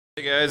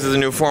Hey guys, this is a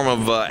new form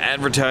of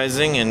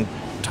advertising in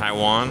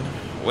Taiwan.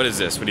 What is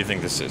this? What do you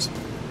think this is?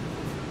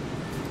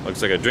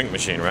 Looks like a drink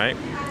machine, right?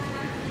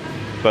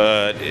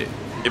 But if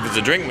it's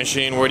a drink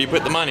machine, where do you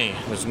put the money?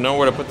 There's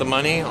nowhere to put the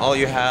money. All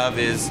you have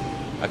is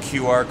a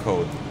QR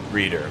code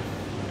reader,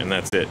 and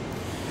that's it.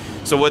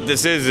 So what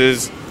this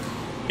is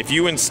if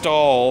you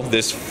install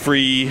this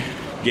free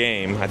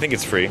game, I think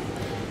it's free.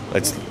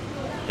 It's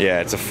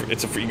a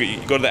free.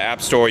 You go to the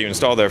App Store, you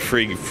install their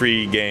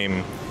free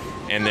game,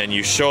 and then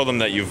you show them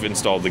that you've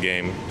installed the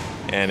game,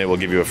 and it will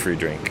give you a free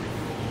drink.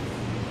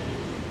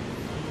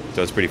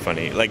 So it's pretty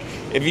funny. Like,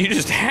 if you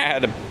just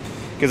had,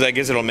 because I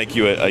guess it'll make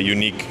you a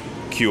unique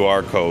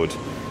QR code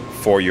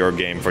for your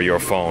game, for your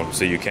phone,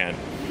 so you can't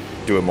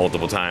do it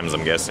multiple times,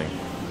 I'm guessing.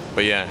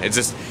 But yeah, it's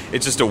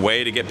just a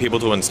way to get people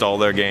to install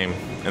their game,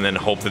 and then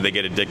hope that they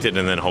get addicted,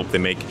 and then hope they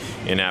make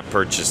in-app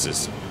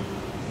purchases.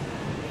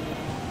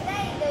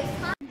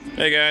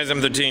 Hey guys,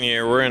 I'm 13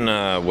 here. We're in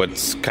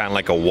what's kind of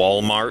like a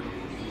Walmart.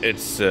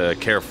 It's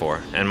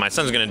Carrefour, and my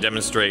son's gonna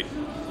demonstrate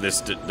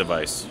this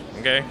device.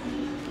 Okay,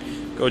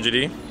 go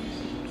GD.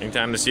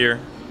 Anytime this year.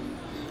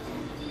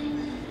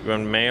 You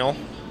going male?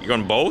 You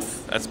going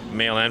both? That's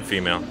male and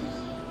female.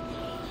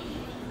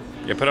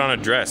 Yeah, put on a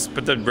dress.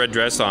 Put the red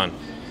dress on.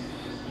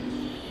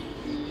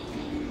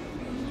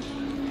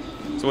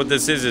 So what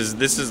this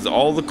is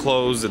all the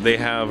clothes that they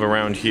have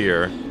around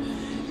here,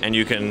 and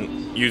you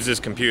can use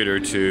this computer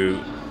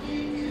to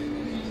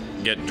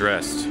get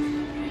dressed.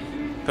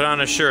 Put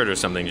on a shirt or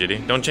something,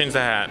 JD. Don't change the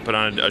hat. Put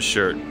on a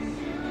shirt.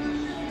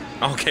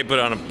 Okay, put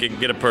on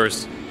get a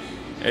purse.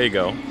 There you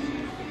go.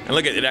 And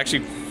look at it.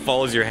 Actually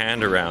follows your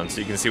hand around, so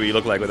you can see what you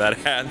look like with that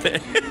hat there.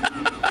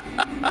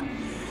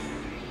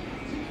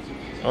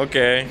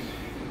 Okay.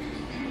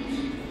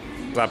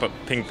 Slap a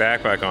pink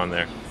backpack on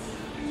there.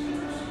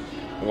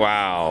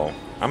 Wow,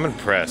 I'm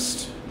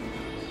impressed.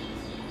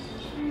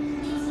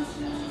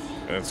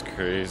 That's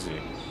crazy.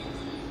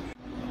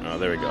 Oh,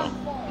 there we go.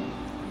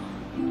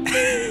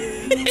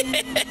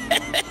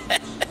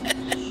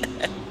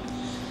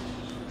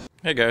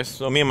 Hey guys,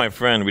 so me and my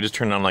friend, we just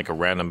turned on like a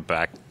random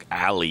back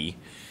alley,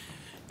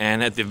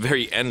 and at the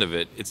very end of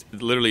it, it's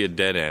literally a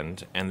dead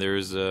end, and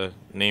there's a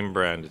name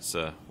brand. It's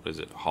what is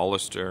it,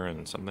 Hollister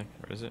and something?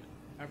 What is it?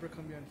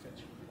 Abercrombie and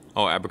Fitch.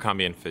 Oh,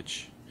 Abercrombie and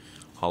Fitch,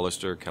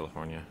 Hollister,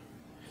 California.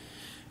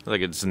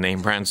 Like, it's a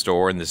name brand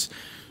store, and this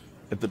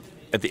at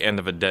the end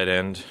of a dead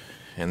end.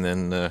 And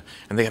then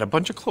and they had a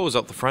bunch of clothes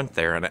out the front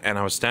there, and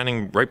I was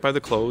standing right by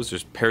the clothes.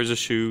 There's pairs of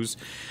shoes.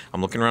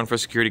 I'm looking around for a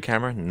security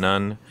camera.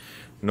 None.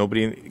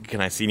 Nobody. Can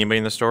I see anybody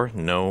in the store?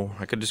 No.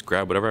 I could just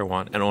grab whatever I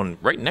want. And on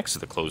right next to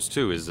the clothes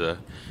too is an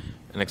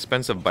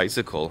expensive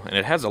bicycle, and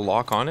it has a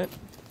lock on it,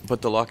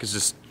 but the lock is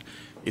just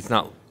it's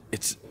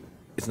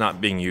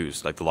not being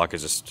used. Like, the lock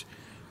is just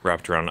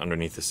wrapped around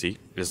underneath the seat.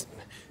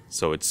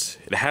 So it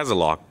has a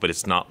lock, but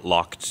it's not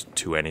locked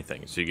to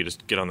anything. So you can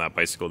just get on that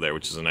bicycle there,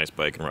 which is a nice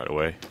bike, and ride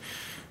away.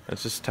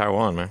 That's just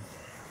Taiwan, man.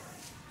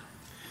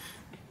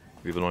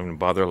 People don't even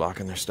bother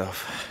locking their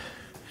stuff.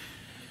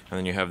 And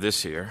then you have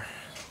this here.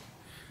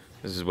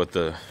 This is what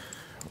we're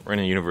in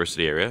a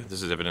university area.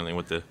 This is evidently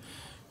what the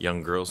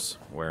young girls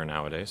wear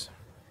nowadays.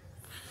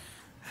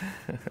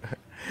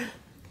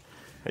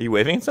 Are you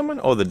waving at someone?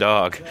 Oh, the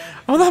dog.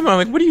 Oh, that man.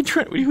 Like, what are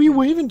you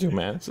waving to,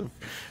 man? It's a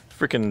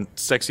freaking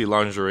sexy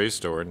lingerie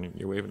store, and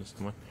you're waving at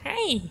someone.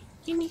 Hey,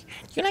 you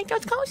like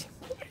those clothes?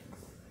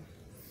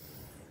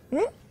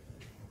 Hmm?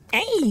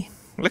 Hey.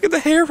 Look at the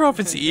hair off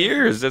its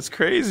ears. That's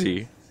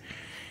crazy.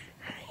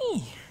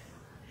 Hey.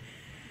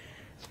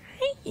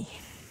 Hey.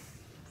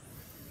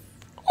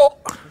 Oh.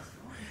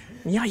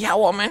 Yeah,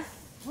 woman.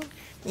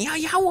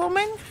 Yeah,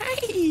 woman.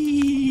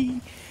 Hey.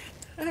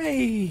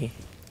 Hey.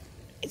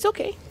 It's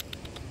okay.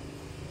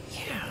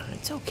 Yeah,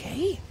 it's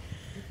okay.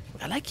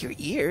 I like your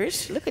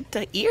ears. Look at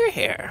the ear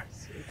hair.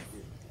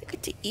 Look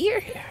at the ear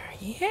hair.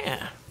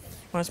 Yeah.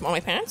 Want to smell my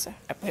pants?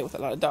 I play with a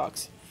lot of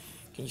dogs.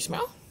 Can you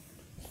smell?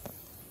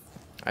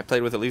 I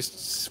played with at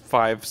least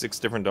 5-6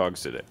 different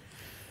dogs today.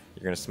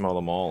 You're gonna smell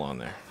them all on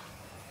there.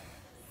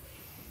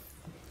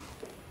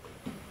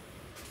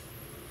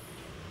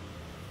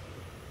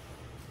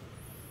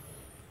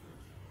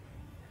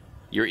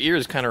 Your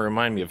ears kind of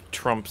remind me of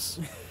Trump's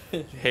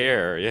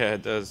hair. Yeah,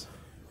 it does.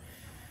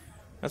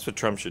 That's what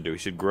Trump should do. He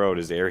should grow out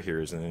his ear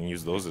hairs and then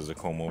use those as a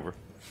comb over.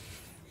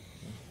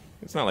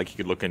 It's not like he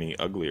could look any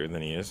uglier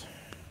than he is.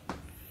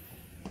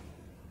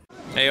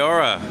 Hey,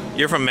 Aura,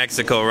 you're from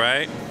Mexico,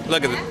 right?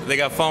 Look, they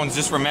got phones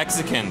just for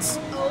Mexicans.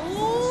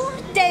 Oh,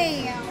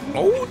 damn.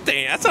 Oh,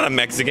 damn. That's not a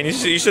Mexican. You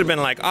should have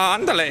been like, oh,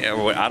 andale.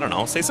 Or, I don't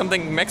know. Say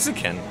something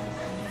Mexican.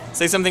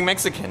 Say something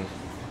Mexican.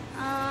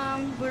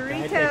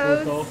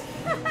 Burritos.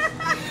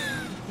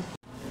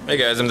 Hey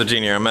guys, I'm the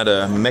Genie. I'm at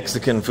a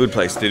Mexican food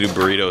place. They do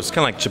burritos.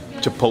 Kind of like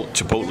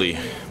Chipotle,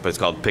 but it's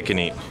called Pick and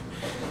Eat.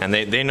 And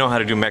they know how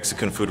to do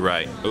Mexican food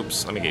right.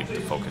 Oops, let me get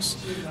the focus.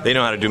 They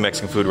know how to do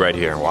Mexican food right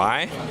here.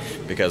 Why?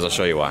 Because I'll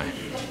show you why.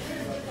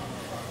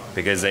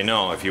 Because they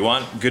know if you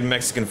want good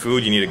Mexican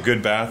food, you need a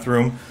good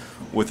bathroom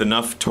with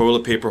enough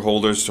toilet paper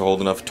holders to hold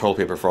enough toilet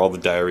paper for all the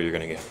diarrhea you're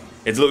gonna get.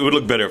 It would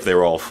look better if they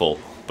were all full,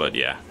 but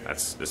yeah,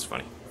 this is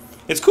funny.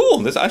 It's cool.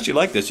 This I actually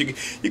like this.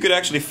 You could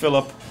actually fill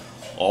up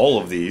all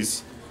of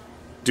these.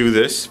 Do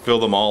this, fill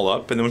them all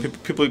up, and then when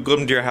people go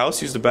into your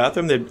house, use the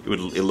bathroom, it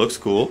looks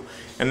cool,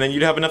 and then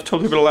you'd have enough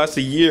toilet paper to last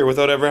a year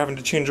without ever having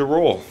to change a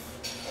roll.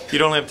 You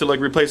don't have to like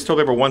replace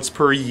toilet paper once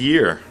per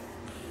year.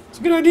 It's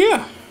a good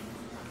idea.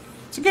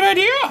 It's a good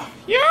idea.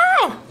 Yeah.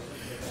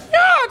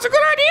 Yeah, it's a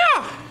good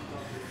idea.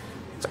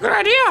 It's a good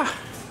idea.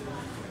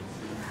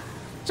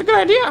 It's a good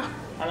idea.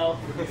 Hello.